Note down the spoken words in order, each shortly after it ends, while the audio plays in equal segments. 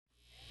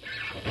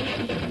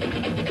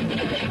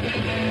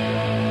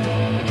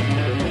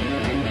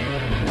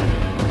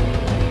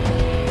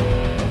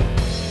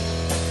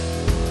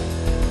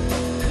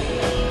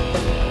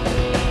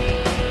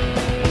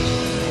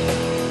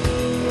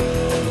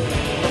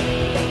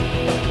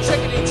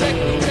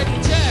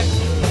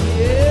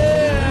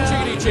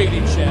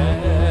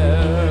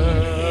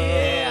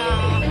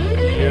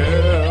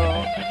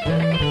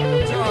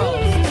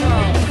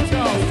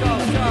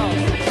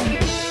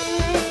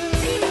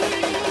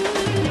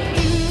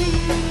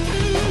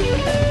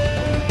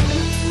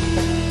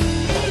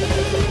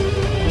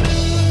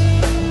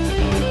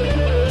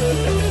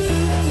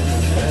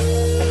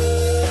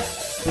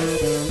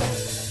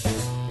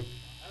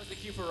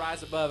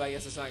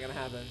guess it's not gonna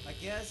happen. I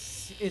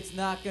guess it's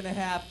not gonna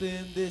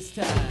happen this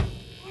time.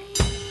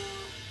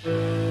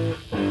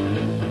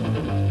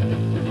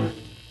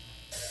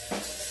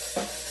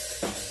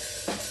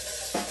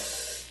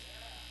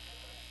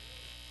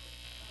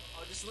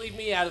 Oh, just leave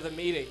me out of the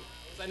meeting.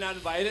 Was I not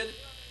invited?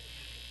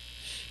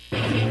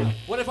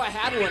 What if I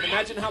had one?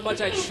 Imagine how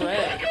much I'd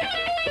shred.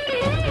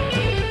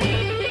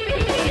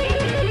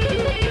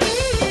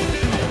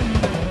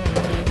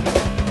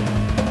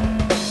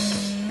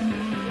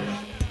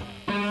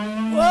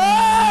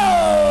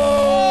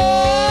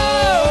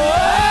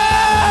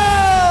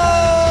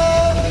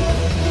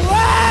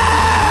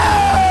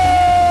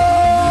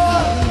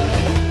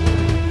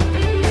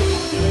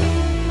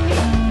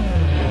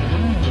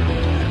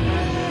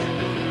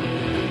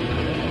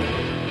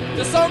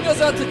 The song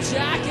goes out to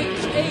Jack and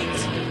Kate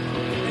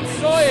and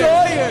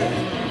Sawyer.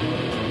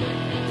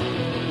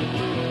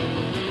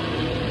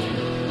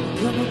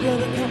 Come on,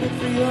 brother, come and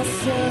free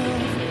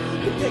yourself.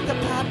 You take the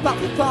pipe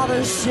off your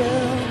father's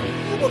shelf.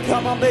 Well,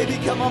 come on, baby,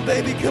 come on,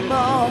 baby, come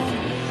on.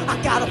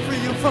 I gotta free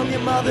you from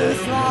your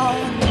mother's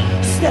lawn.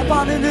 Step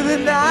on into the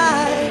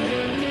night.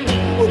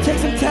 We'll take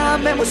some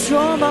time and we'll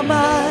show my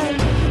mind.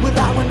 Well,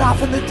 I went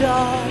off in the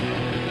dark.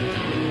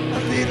 A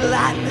little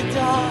light in the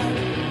dark.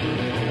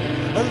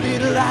 A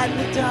little light in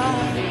the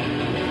dark.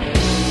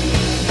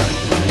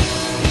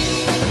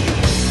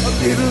 A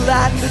little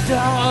light in the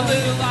dark. A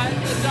little light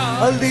in the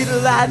dark. A little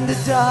light in the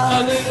dark.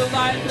 A little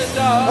light in the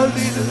dark. A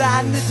little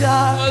light in the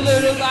dark. A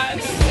little light in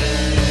the dark.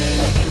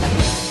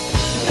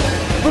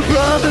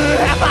 Brother,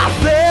 have I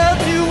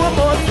failed you one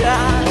more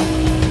time?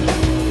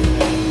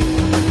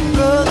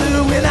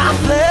 Brother, when I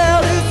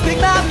fail to speak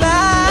my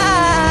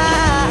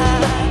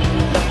mind,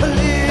 a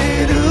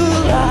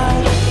little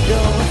light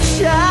don't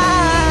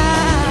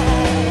shine.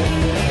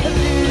 A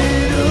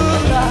little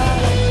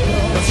light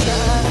don't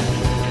shine.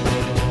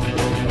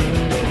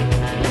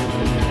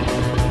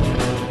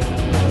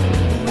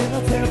 When I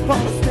tear up on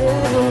the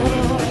stair,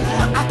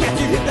 I catch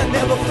you hit that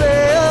never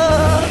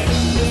fails.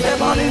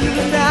 Step on into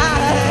the night.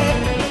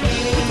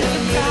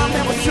 Time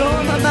that was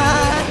showing my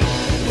mind.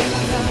 When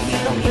I hit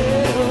the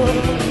bell,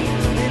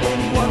 and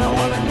anyone I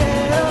wanna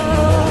nail,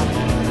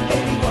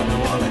 anyone I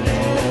wanna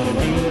nail,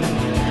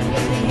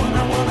 anyone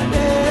I wanna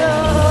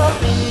nail.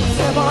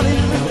 Step on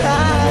into the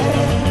night.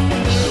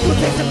 We'll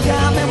take some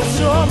time and we'll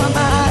show my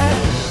mind.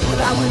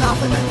 But I went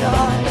off in the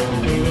dark.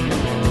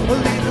 A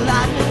little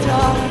light in the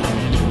dark.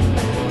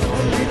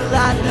 A little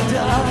light in the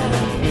dark.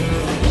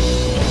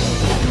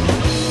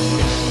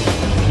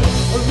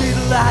 A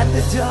little light in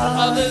the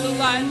dark. A little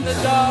light in the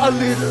dark. A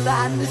little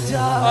light in the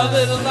dark. A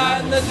little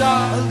light in the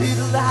dark. A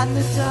little light in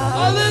the dark.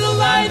 A little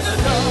light in the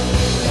dark.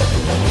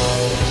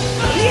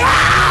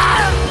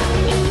 Yeah!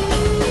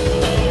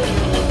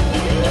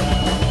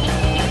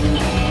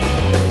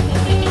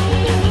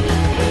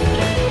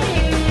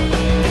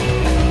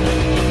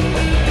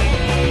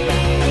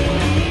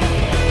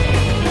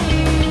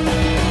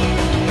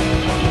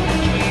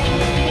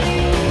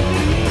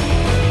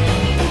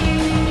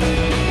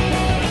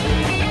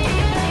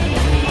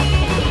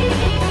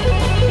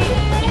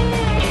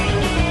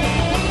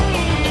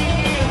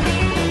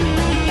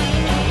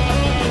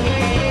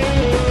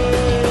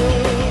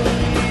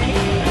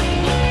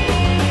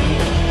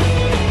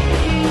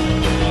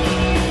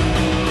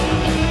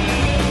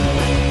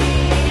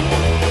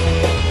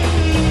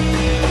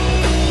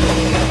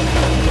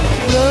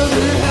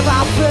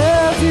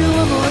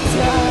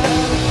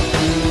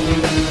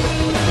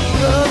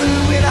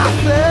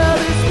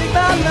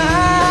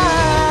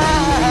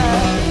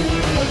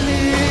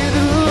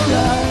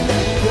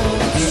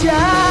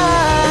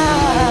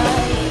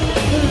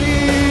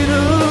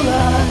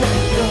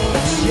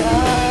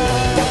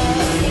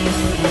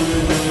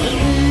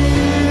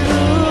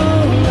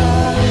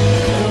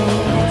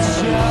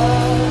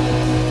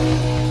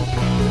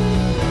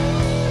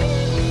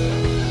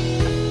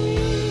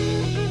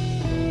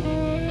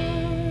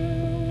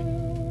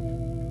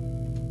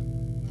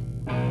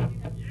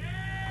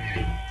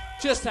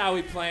 Just how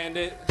we planned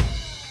it.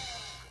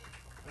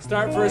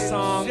 Start first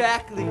song.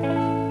 Exactly.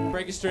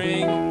 Break a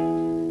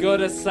string. Go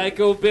to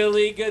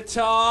Psychobilly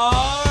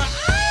guitar.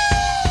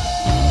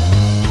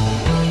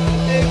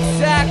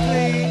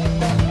 Exactly.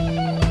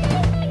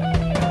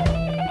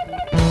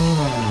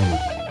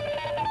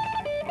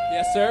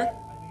 Yes, sir? I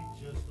need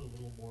just a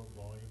little more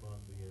volume on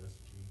the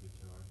SG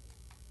guitar.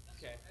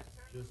 Okay.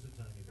 Just a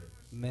tiny bit.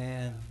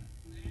 Man,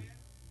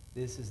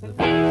 this is the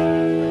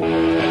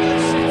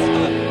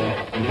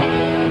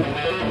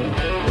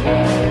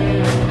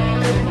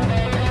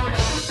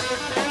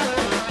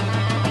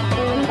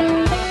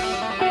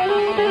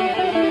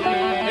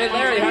Hey,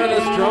 Larry, how do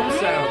those drums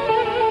sound?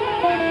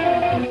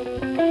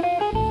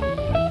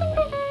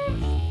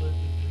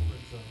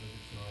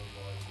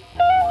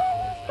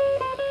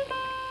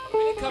 We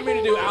didn't come here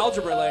to do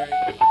algebra, Larry.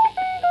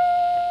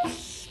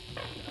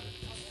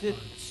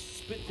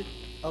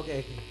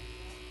 Okay.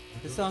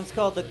 The song's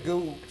called The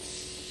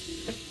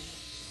Goose.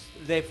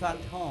 Les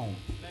Fantômes.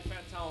 Les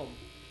Fantômes.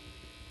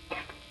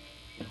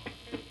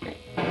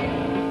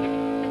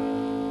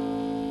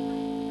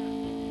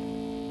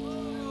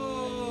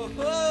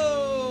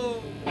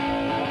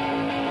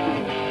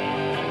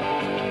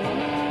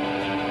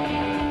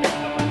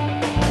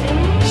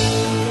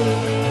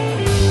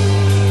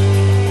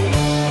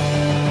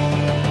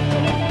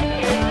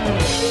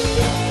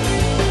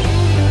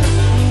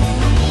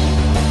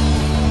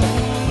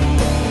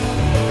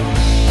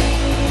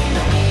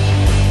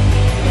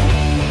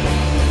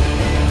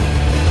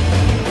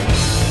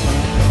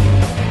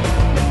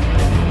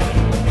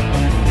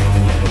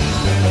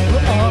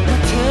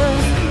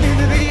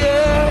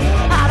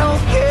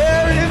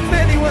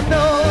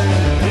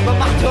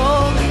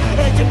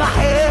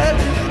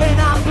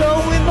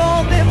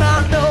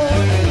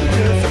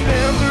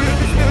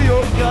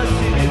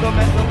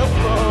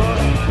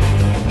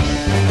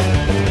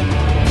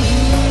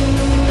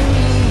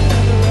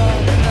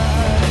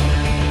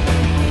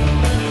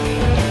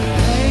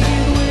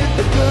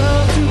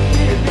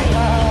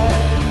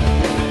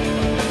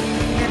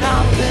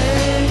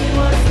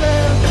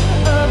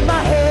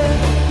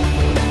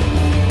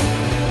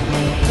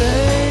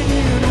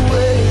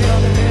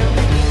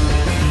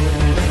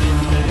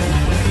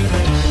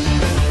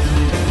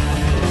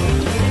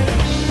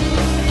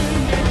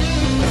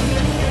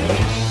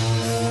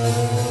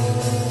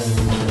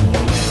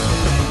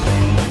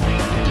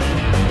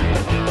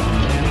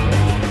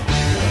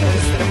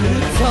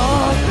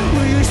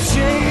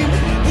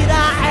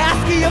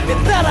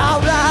 Is that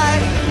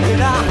alright?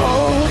 And I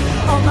hold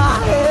on my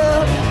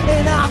head,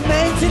 and I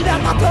mention that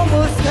my tongue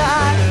was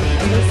tied.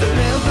 Just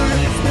remember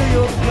it's still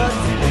your blood,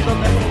 see if I'm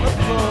messing up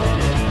for.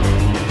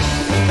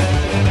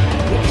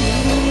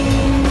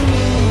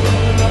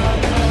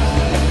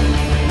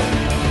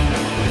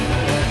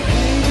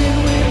 Even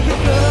with the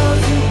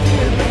girls who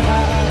give me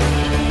high,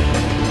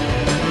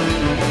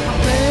 I'm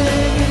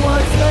thinking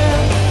what's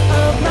left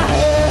of my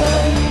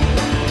head.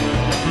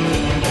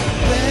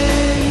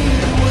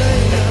 Banging way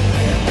up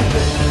in the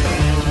bed.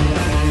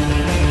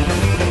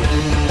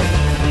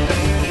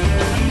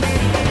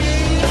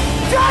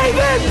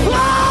 David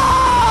Paul!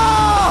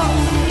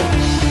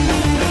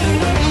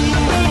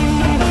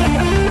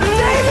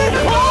 David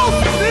Paul's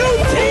new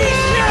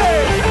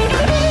t-shirt!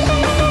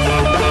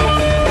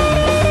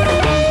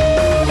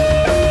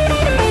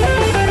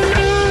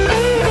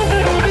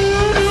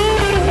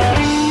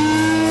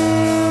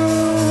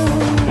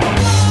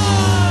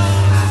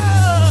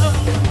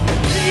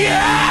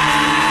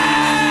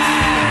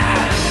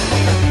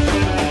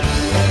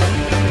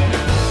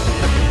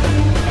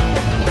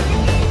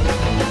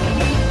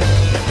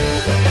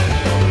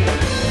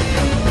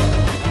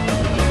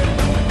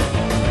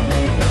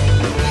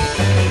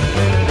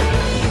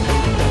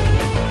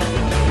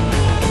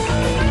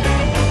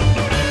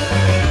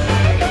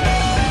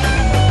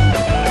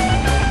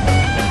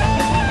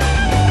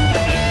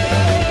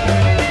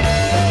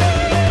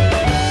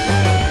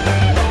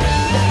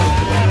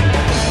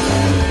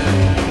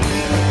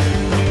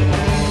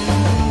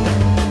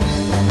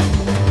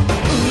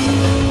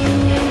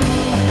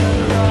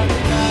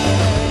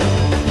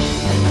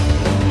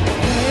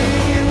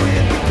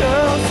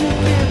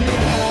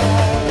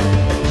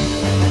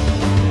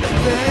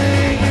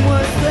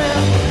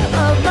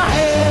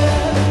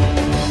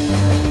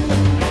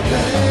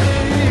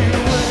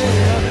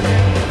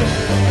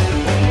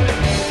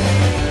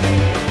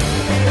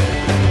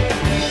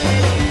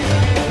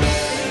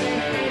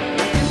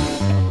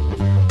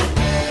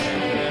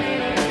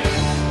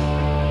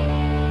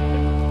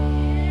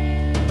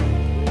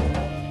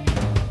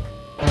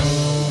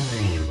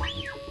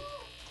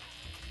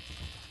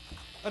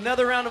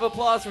 Another round of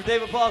applause for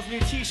David Paul's new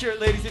t-shirt,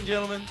 ladies and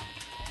gentlemen.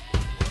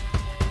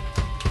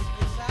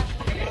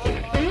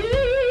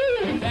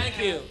 Thank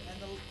you. And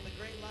the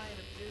great Lion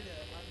of Judah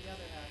on the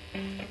other half.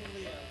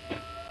 Leo.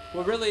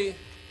 We're really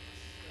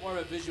more of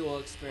a visual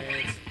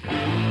experience. I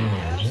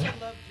also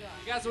love John.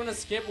 You guys want to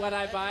skip What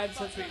I Vibe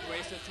since we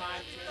wasted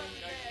time?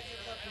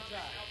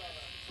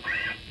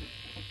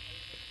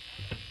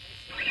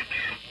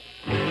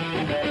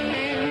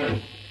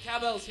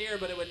 Cowbell's here,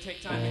 but it would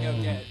take time to go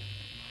get.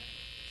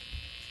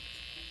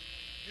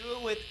 Do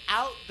it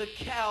without the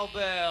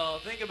cowbell.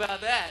 Think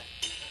about that.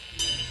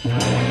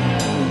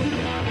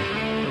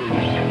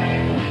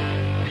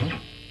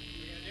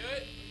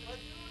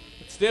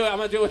 Let's do it. I'm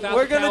going to do it without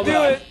We're the cowbell.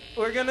 gonna do it.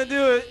 We're gonna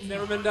do it. It's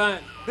never been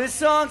done. This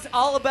song's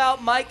all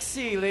about Mike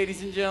C,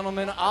 ladies and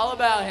gentlemen. All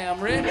about him.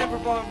 Written and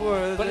performed for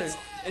us. But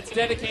it's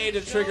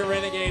dedicated to Trigger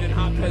Renegade and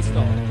Hot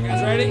Pistol. You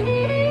guys ready?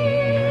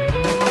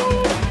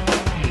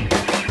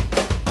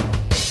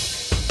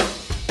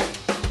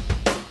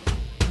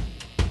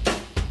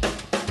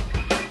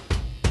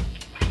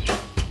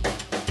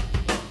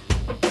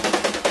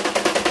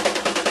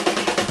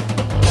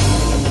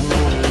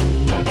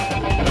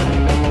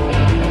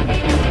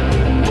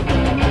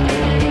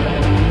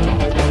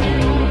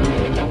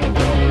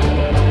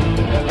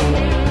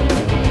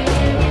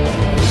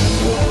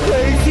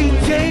 Crazy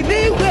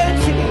Jamie when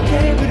she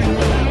came to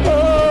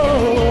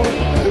oh,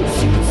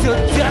 she's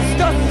just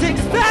a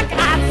six-pack. I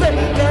said,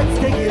 let's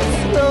take it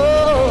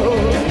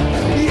slow.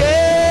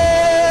 Yeah,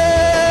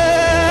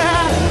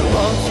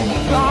 well, she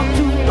gone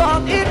too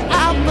long it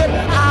out, but I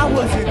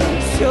wasn't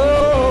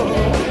sure.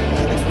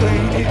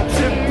 Explaining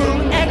triple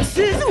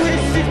X's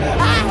wishes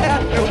I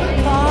had no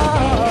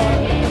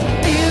part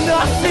in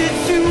a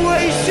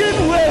situation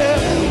where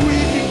we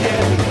could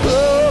get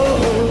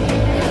close.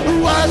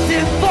 Was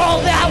it for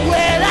that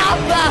when I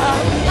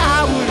found I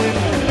wouldn't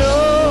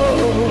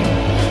know?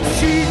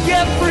 She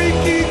get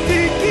freaky,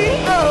 deaky,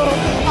 oh,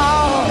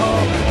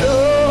 no.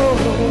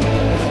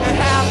 It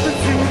happened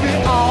to me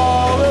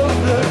all of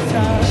the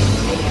time.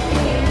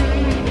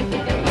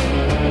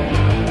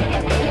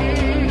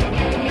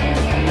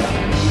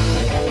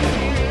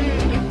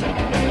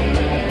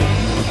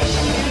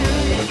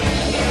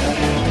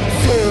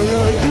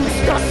 Sarah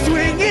used to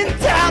swing in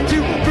town to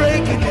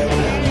break a new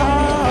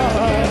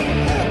heart.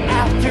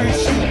 After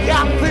she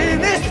got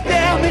finished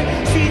damming,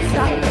 she's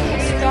like a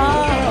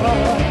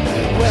star.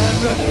 When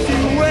the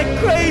two went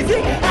crazy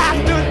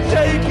after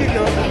taking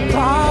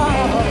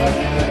apart,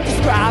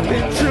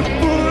 describing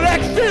triple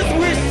X's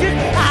wishes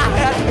I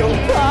had no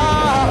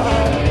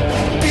part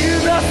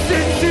in a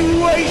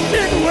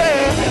situation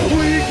where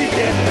we could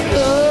get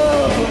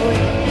love.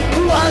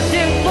 Was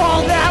it for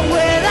that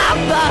when I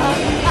found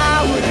I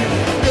wouldn't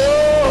know?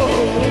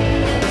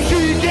 She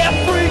get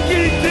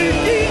freaky,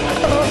 deaky,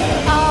 oh,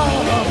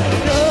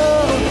 no.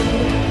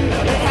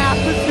 It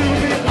happens to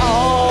me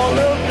all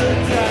of the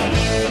time.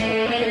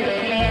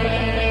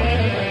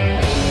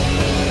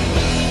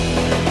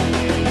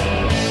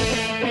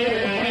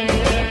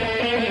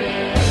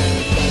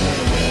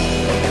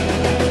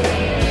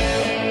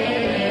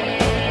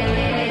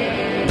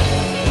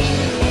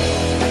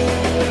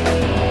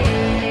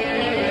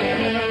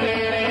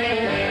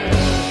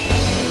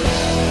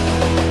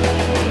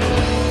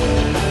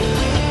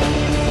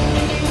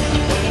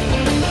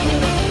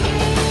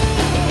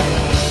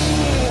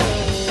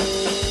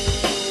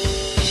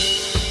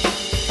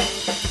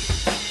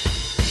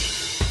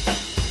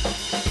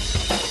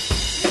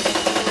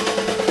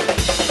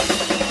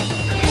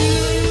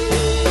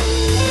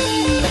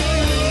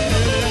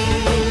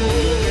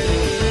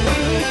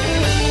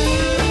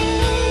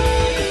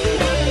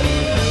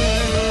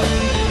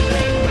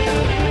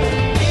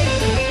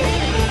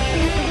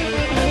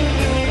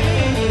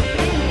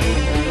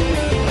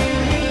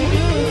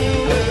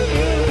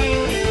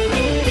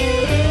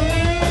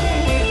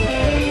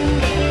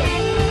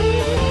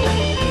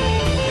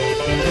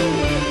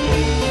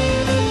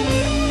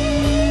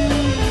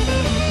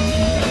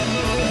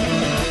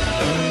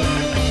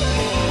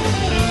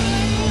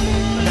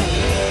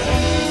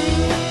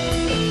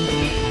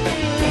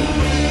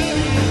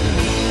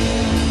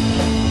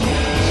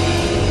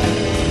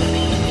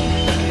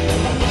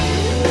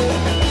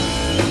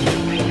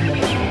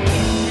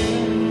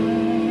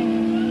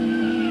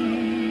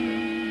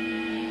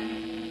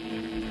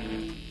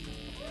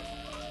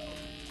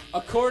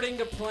 According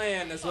to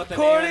plan is what the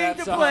According name of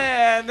to that song.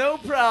 plan, no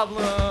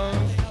problem.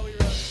 How we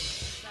wrote.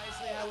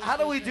 Nicely How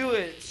do we do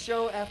it?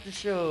 Show after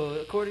show,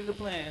 according to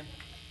plan.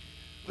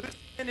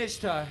 And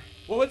Ishtar.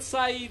 What would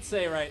Saeed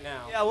say right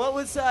now? Yeah, what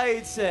would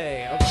Saeed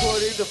say?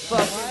 According to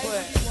fucking Why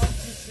plan. would you want to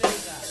say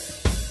that?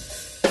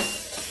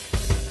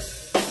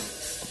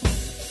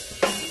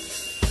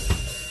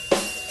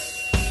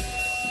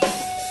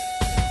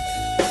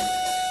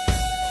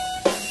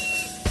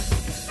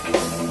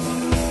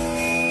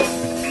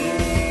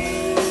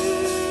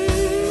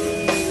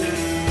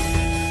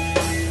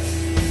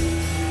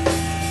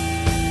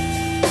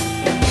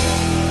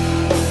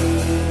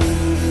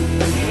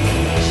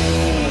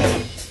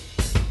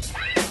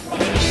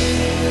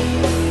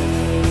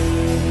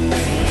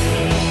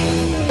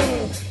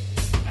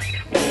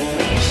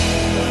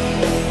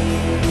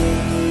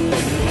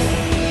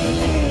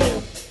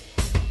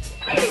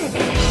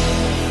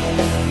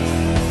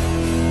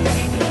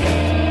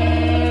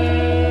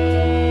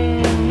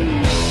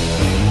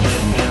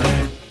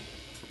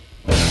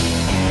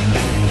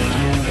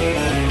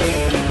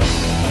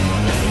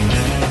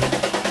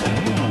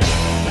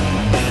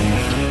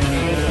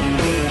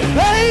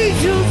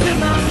 Angels in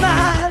my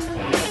mind,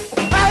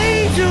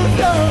 angels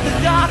of the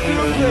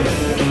darker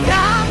place.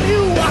 Time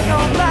you walk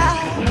on by,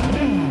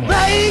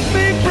 make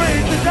me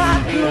break the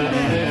darker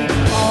man.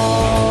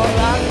 All I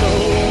know.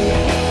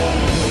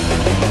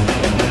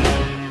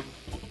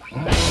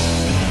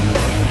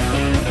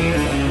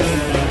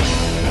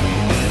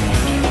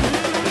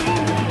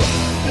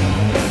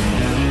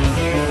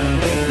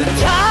 The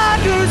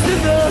tigers in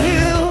the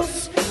hills,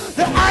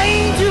 the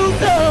angels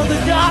of the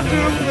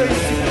darker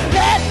place.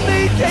 Let me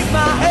take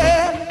my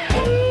hand,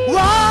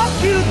 walk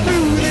you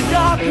through the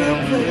darker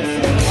place.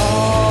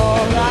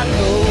 All I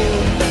know,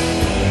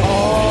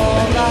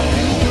 all I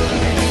do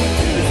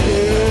is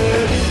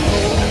head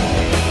home,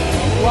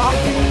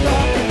 walking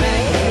darker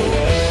man.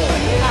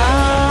 I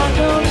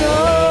don't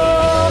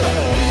know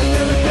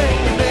everything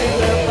you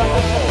made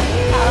about.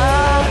 I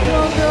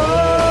don't know.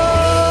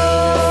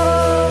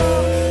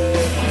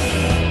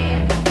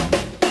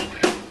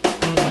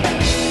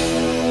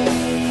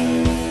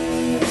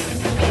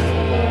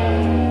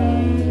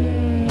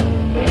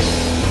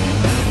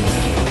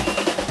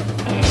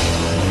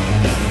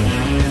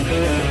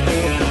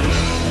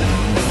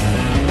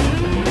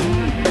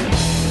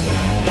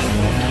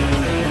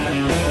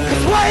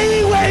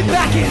 Way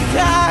back in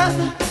time,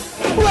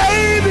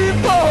 way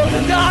before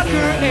the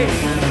darker age,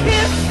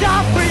 it's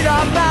our freed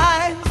our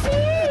minds,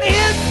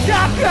 it's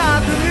our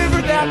crime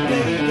delivered that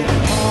pain.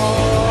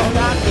 All I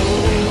know,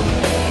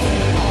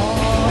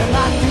 all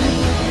I do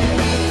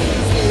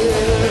is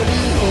head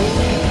home,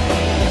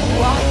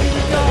 walking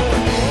the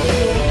darker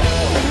age.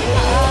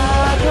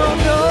 I don't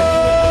know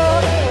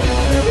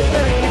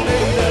everything you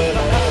made up.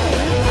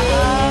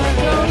 I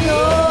don't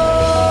know.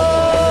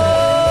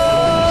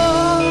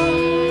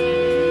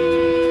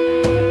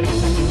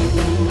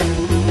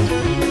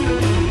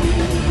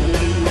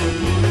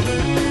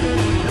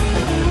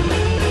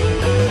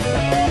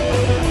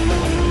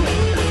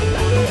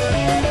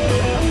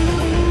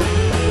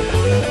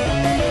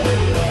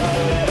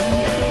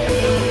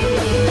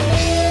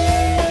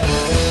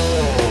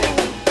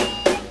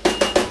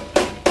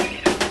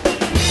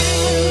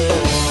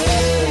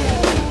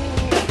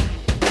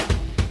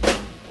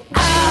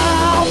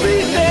 I'll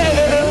be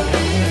there.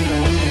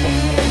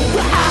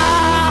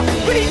 I'll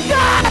be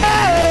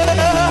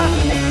there.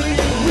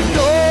 With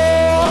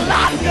all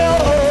I know.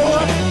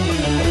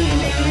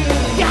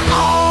 Yeah,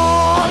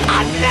 all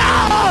I know.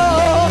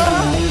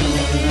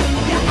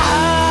 Yeah,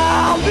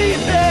 I'll be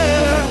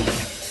there.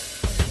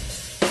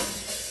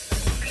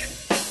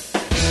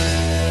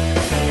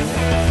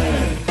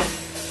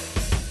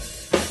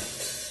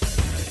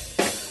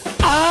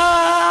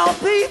 I'll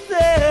be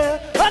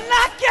there. I'm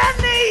not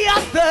getting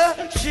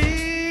other. She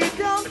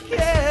don't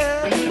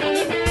care.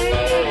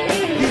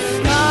 You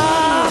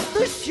stop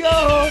the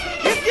show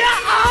if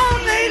you're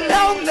only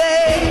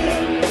lonely.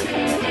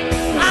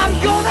 I'm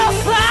gonna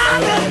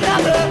find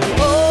another.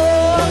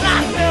 All I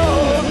know.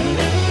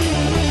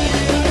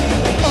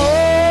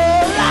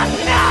 All I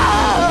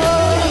know.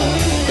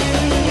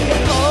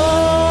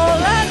 All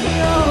I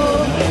know.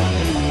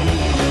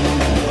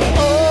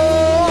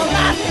 All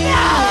I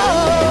know.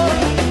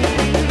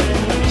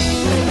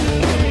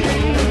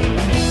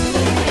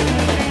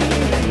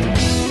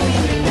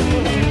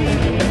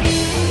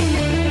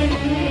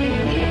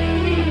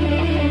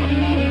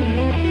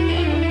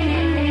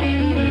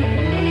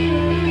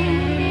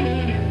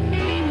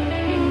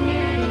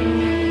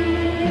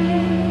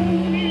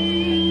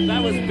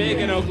 That was big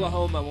in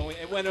Oklahoma when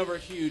it went over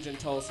huge in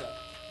Tulsa.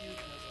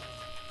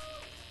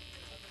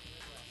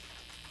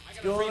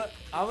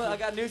 I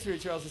got news for you,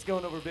 Charles. It's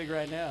going over big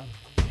right now.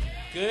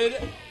 Good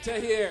to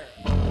hear.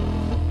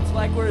 It's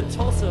like we're in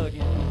Tulsa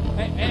again.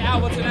 Hey,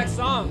 Al, what's the next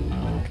song?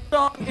 This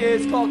song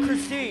is called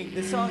Christine.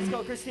 This song is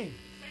called Christine.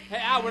 Hey,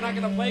 Al, we're not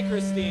going to play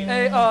Christine.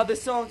 Hey,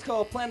 this song's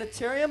called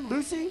Planetarium.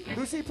 Lucy?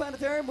 Lucy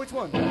Planetarium? Which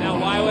one? Now,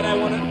 why would I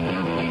want to...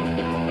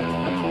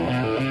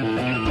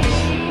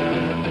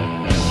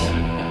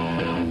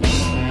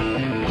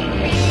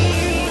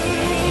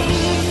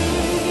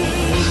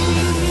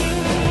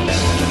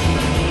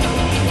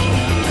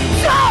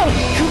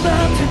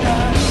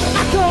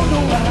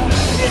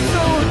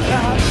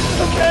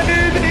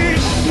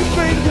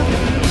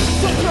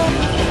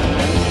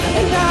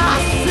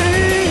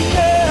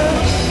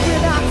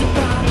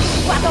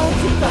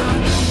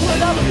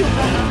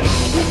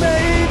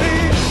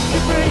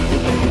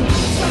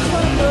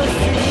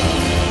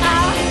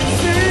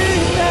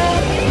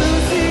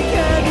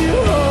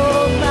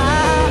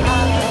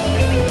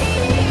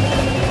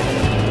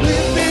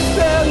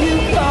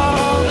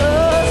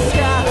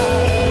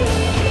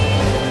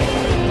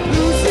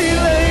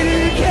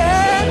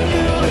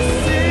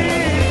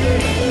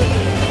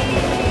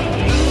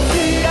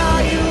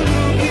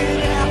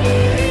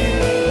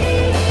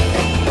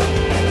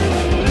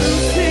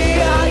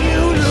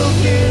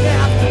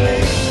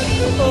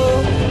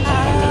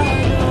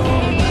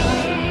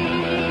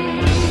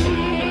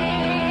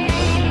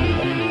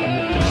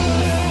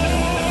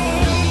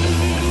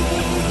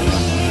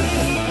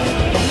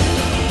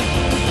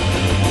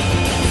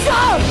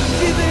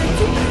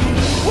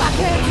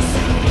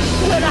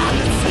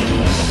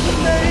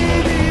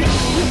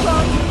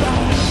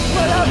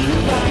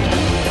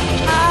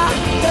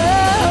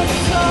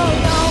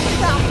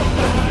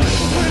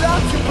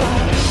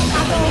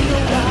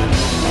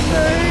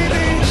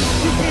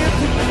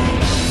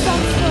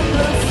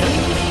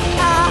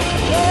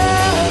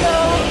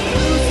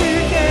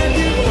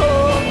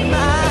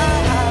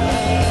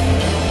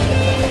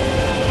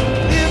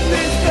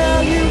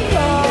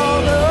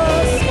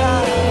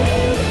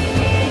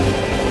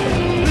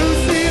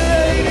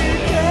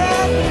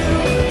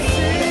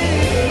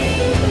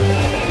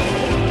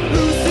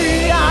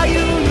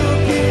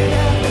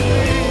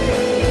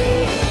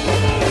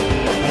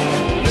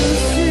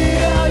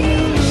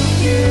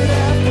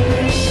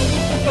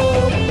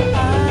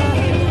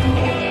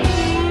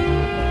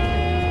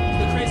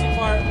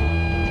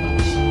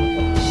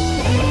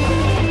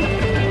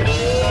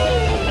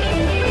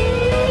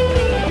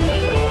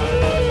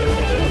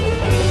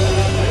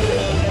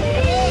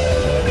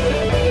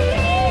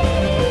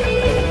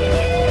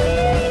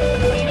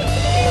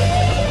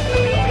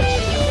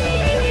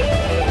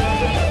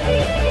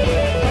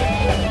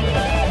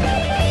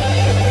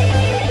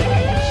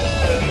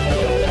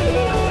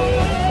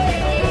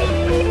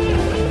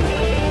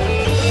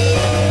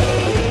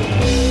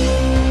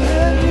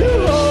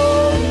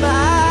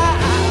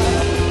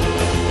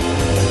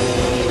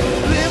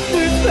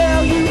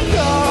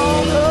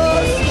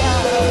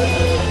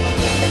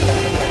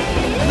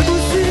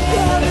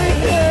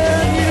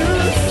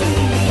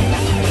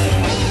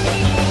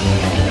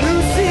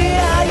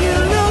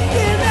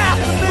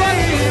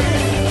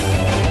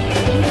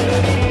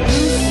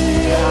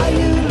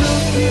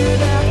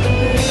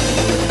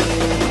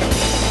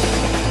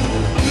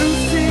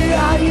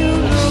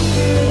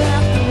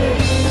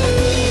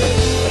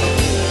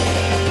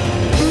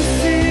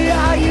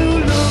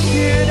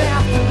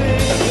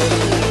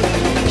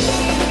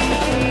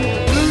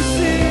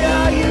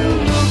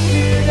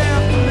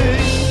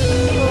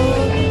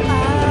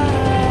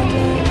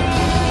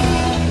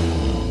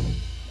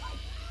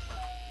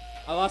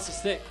 lost a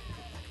stick.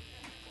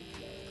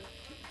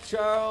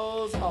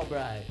 Charles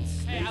Albright.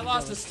 Hey, I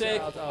lost a stick.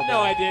 Charles Albright.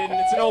 No, I didn't.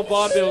 It's an old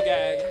vaudeville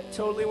gag.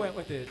 Totally went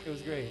with it. It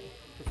was great.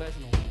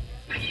 Professional.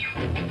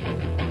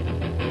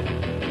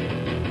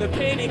 The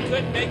painting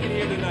couldn't make it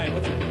here tonight.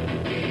 What's it?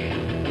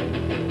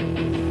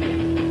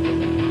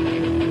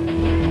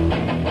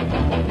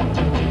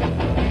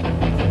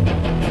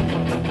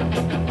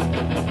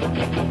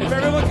 If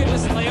everyone could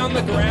just lay on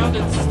the ground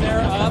and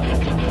stare up.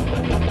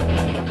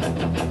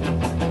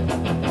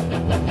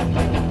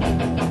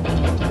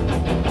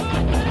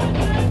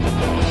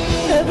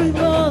 Every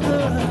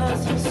mother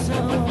has a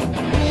son.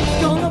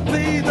 He's gonna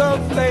be the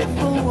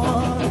faithful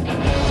one.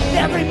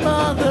 Every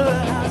mother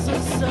has a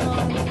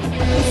son.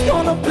 He's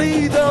gonna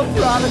be the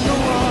prodigal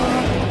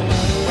one.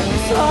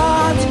 It's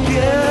hard to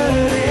get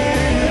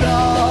it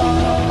all.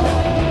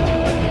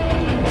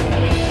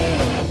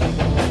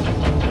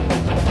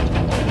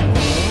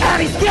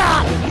 And he's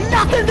got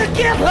nothing to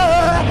give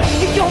her.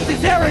 He combs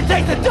his hair and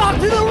takes the dog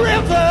to the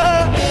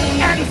river.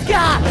 And he's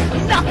got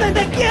nothing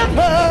to give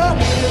her.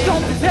 He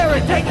combs his hair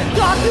and takes the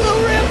dog to the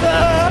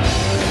river.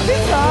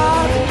 It's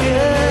hard to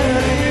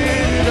get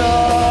it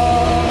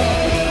all.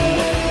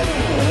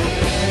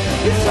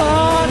 It's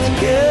hard to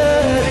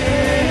get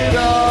it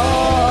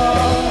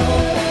all.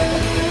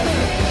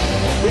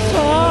 It's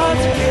hard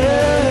to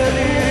get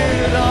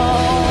it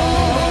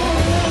all.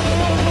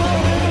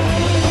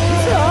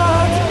 It's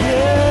hard to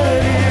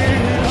get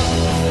it all.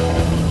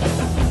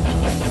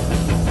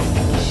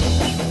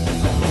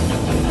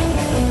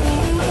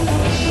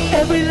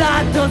 Every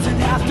light doesn't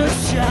have to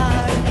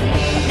shine.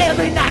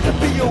 Every night could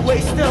be a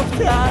waste of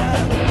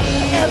time.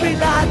 Every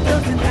light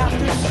doesn't have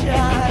to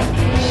shine.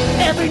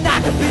 Every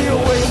night could be a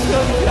waste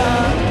of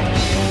time.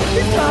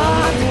 It's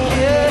hard to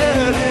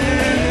get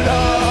it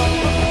all.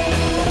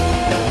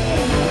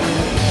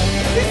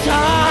 It's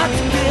hard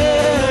to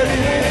get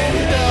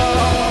it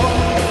all.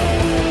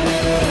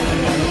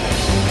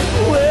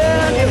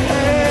 When you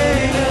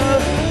hang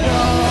up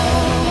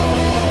long,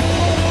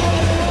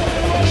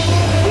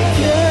 you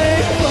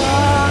came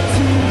far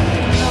too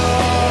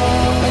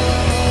long.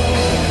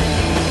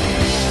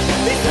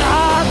 It's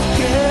hard to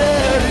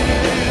get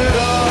it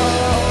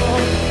all.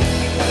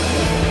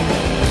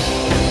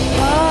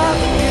 Hard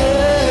to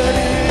get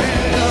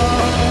it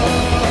all.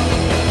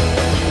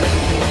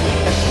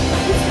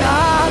 It's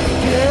hard to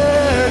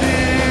get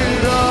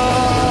it all.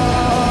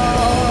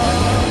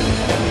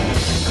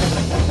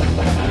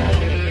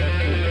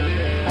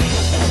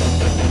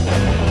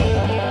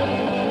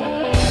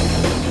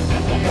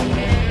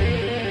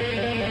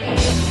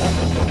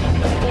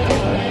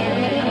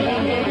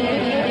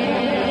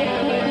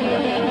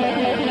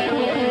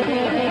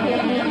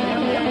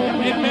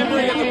 In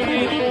memory of the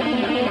painting.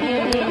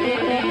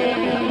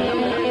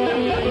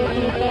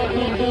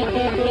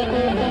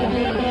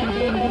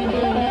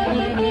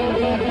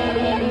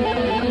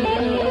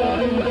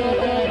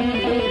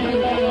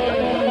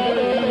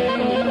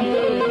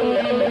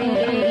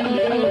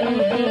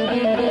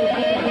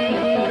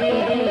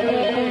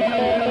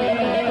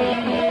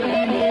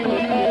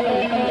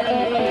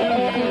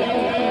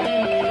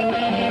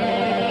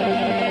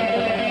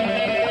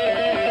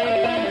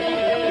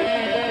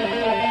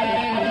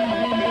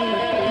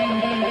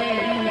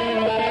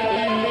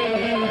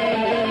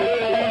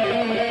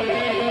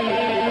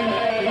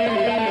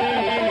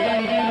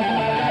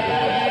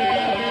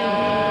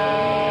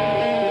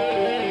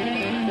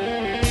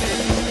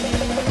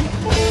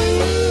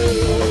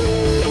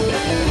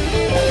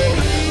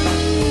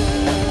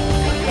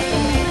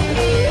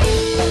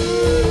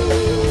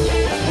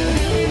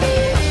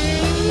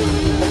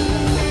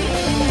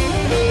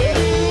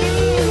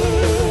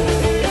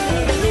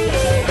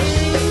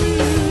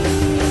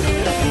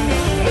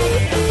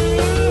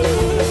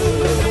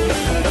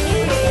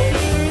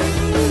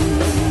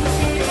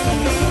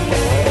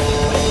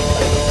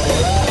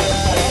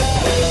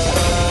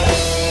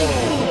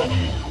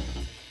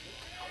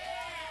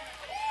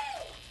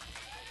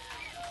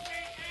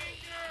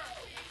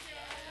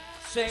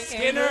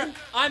 Skinner,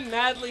 I'm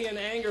madly in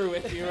anger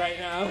with you right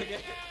now. Okay?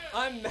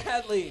 I'm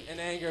madly in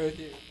anger with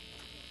you.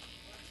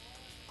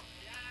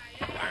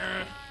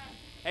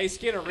 Hey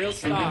Skinner, real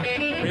stock.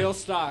 Real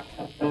stock.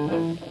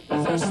 It's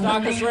our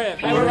stockest riff.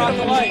 Hey, we're rock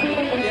the light.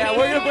 Yeah,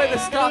 we're gonna play the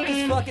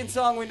stockest fucking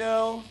song we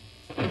know.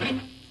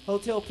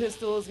 Hotel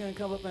Pistol is gonna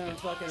come up and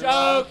fucking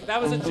Joke!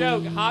 That was a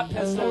joke. Hot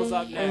Pistol is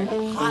up next.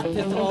 Hot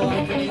Pistol. Oh,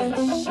 I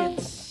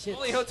forget. Shit.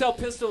 Only Hotel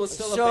Pistol was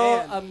still a So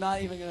band. I'm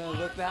not even gonna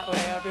look that way.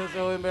 I feel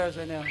so embarrassed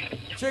right now.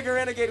 Trigger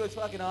Renegade was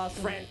fucking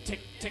awesome.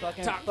 Tick, tick,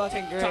 Fucking tock,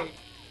 fucking tick, great. tock.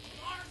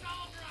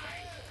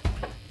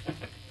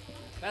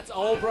 That's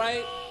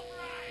Albright.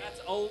 That's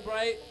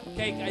Albright.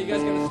 Okay, are you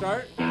guys gonna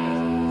start?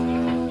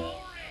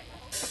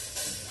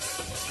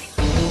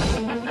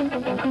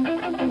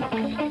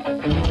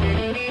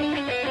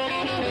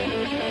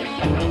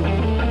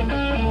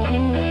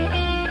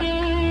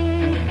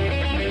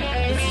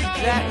 This is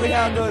exactly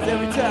how it goes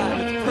every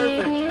time. It's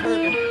perfect.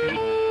 Perfect.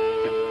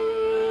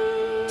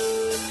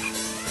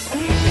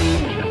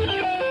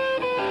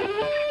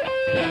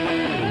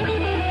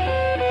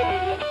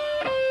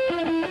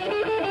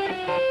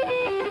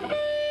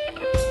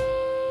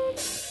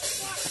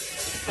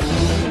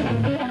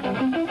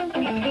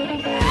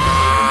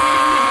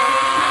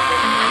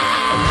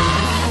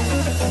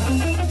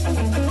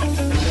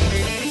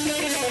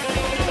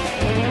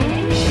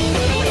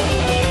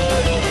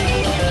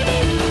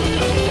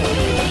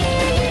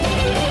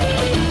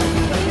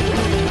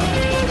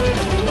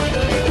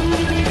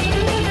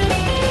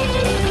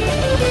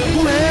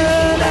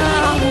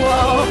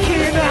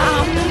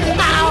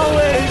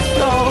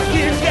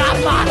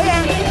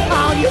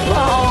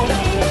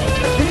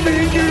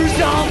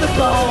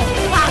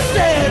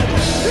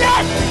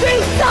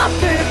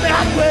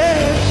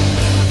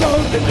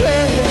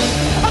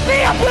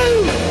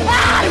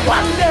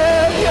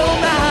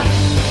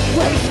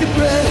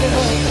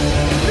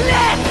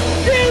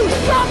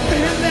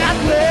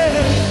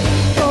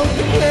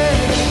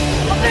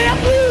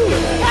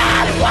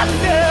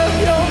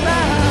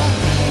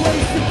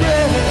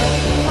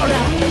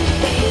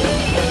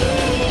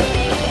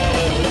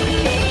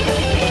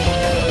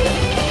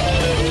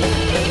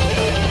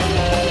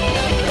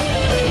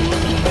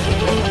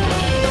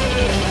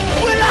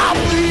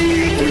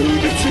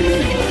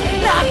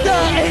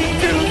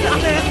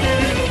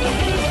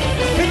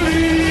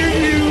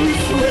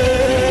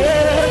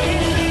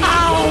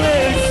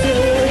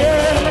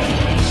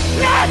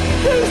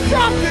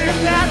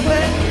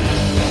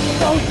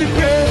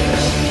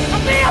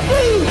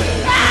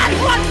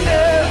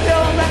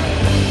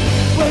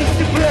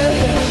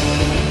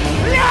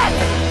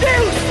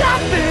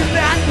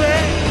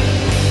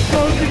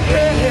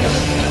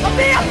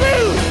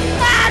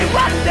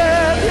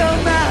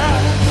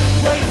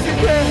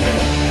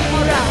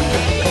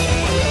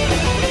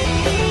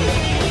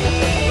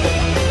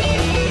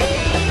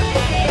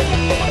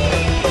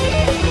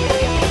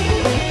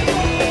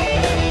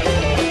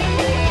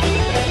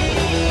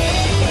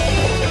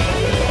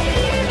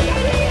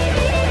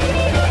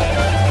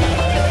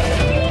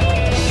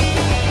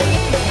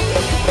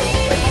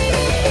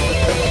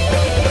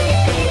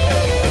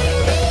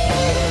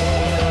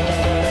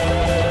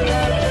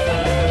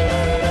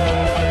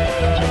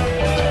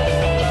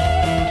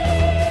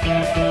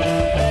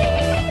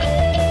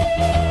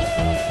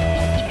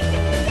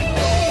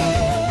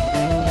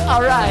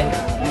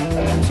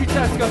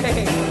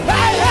 hey,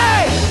 hey,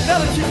 hey!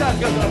 Another 2 times,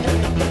 go, go.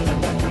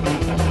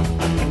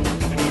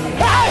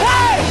 Hey,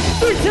 hey!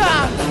 3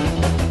 times!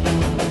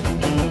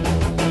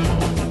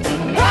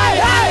 Hey,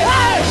 hey,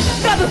 hey!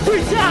 Another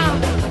 3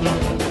 times!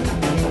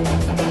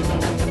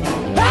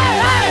 Hey,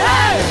 hey,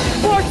 hey!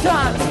 4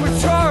 times for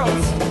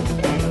Charles!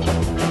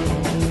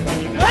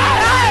 Hey,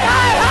 hey,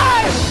 hey,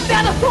 hey!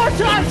 Another 4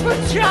 times for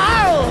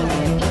Charles!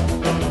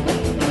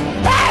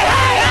 Hey,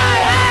 hey, hey,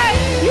 hey!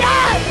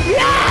 Yeah,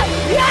 yeah,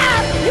 yeah,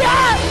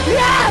 yeah,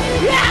 yeah,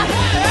 yeah!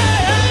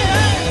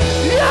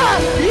 Yeah,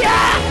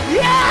 yeah,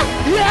 yeah,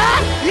 yeah,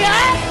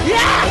 yeah,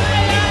 yeah!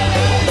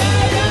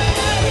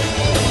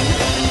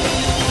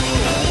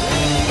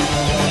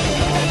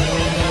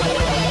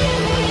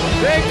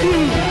 Thank you!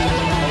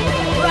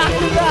 Rock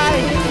the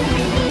night!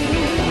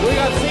 We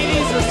got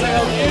CDs for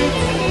sale, dudes.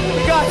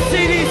 We got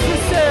CDs for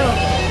sale!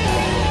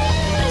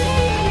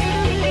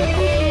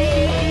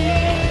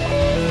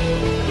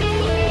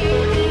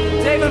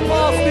 David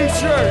Paul's new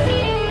shirt.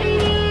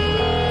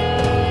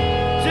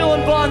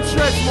 Dylan Bond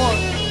Shredmore.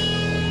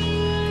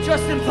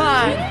 Justin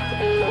Pine.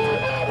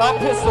 Hot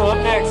Pistol up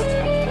next.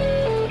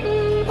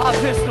 Hot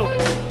Pistol.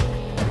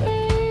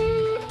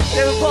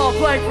 David Paul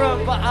playing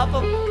from off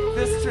of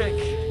this trick.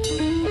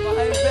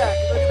 Behind his back.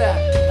 Look at that.